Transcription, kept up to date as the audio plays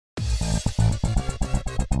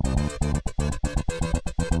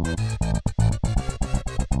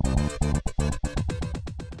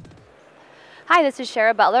Hi, this is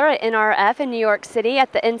Shara Butler at NRF in New York City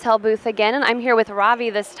at the Intel booth again, and I'm here with Ravi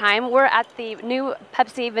this time. We're at the new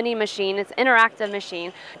Pepsi vending machine. It's an interactive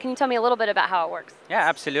machine. Can you tell me a little bit about how it works? Yeah,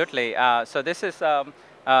 absolutely. So this is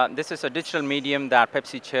a digital medium that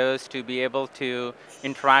Pepsi chose to be able to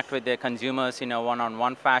interact with their consumers in a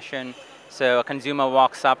one-on-one fashion. So a consumer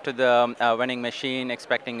walks up to the vending machine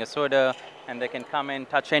expecting a soda, and they can come in,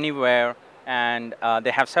 touch anywhere, and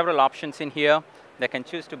they have several options in here. They can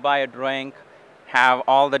choose to buy a drink, have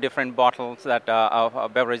all the different bottles that of a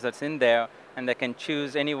beverage that's in there, and they can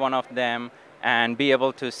choose any one of them and be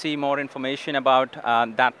able to see more information about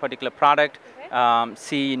that particular product,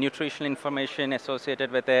 see nutritional information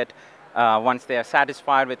associated with it. Once they are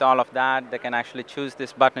satisfied with all of that, they can actually choose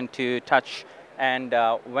this button to touch and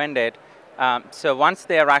vend it. So once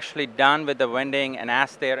they are actually done with the vending and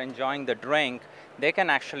as they're enjoying the drink, they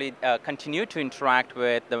can actually continue to interact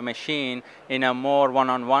with the machine in a more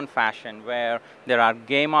one-on-one fashion where there are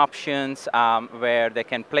game options where they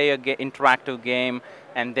can play an interactive game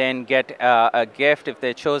and then get a gift if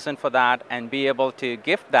they're chosen for that and be able to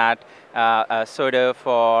gift that soda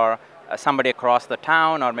for somebody across the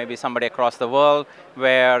town or maybe somebody across the world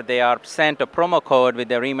where they are sent a promo code with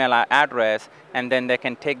their email address and then they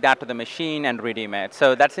can take that to the machine and redeem it.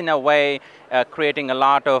 So that's in a way creating a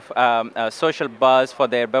lot of social buzz for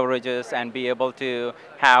their beverages and be able to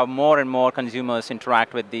have more and more consumers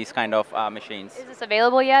interact with these kind of machines. Is this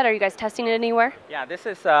available yet? Are you guys testing it anywhere? Yeah, this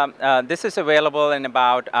is available in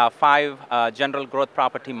about 5 general growth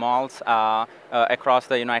property malls across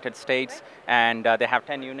the United States, and they have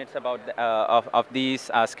 10 units of these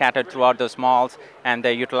scattered throughout those malls, and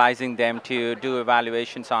they're utilizing them to do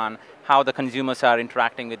evaluations on how the consumers are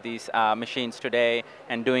interacting with these machines today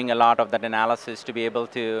and doing a lot of that analysis to be able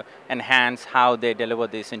to enhance how they deliver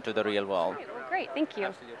this into the real world. Great, well, great, thank you.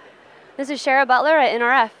 Absolutely. This is Shara Butler at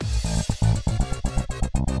NRF.